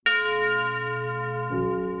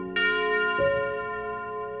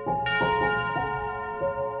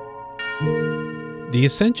The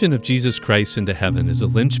ascension of Jesus Christ into heaven is a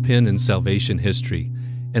linchpin in salvation history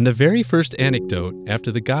and the very first anecdote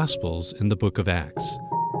after the Gospels in the book of Acts.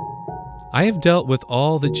 I have dealt with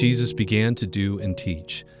all that Jesus began to do and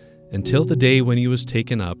teach until the day when he was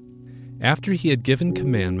taken up, after he had given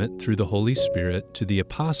commandment through the Holy Spirit to the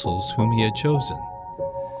apostles whom he had chosen.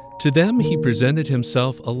 To them he presented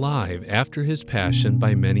himself alive after his passion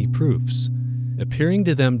by many proofs, appearing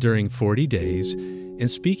to them during 40 days and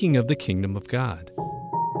speaking of the kingdom of God.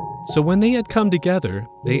 So when they had come together,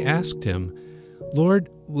 they asked him, "Lord,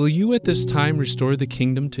 will you at this time restore the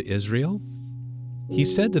kingdom to Israel?" He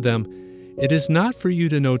said to them, "It is not for you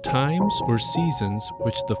to know times or seasons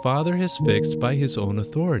which the Father has fixed by his own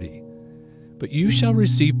authority, but you shall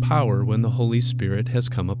receive power when the Holy Spirit has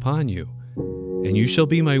come upon you, and you shall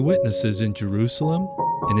be my witnesses in Jerusalem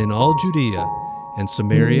and in all Judea and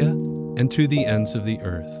Samaria and to the ends of the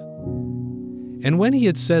earth." And when he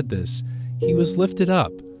had said this, he was lifted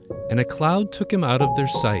up, and a cloud took him out of their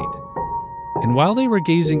sight. And while they were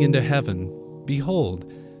gazing into heaven, behold,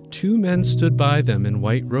 2 men stood by them in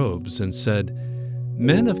white robes and said,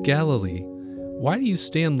 "Men of Galilee, why do you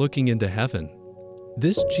stand looking into heaven?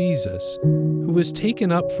 This Jesus, who was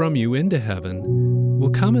taken up from you into heaven, will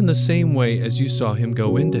come in the same way as you saw him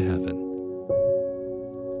go into heaven."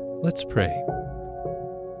 Let's pray.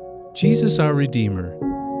 Jesus, our Redeemer,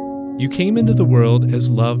 you came into the world as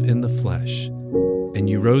love in the flesh, and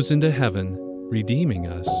you rose into heaven, redeeming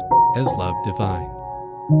us as love divine.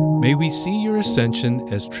 May we see your ascension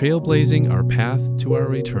as trailblazing our path to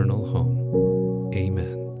our eternal home.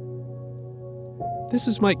 Amen. This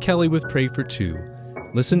is Mike Kelly with Pray for Two.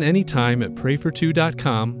 Listen anytime at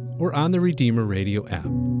prayfor2.com or on the Redeemer Radio app.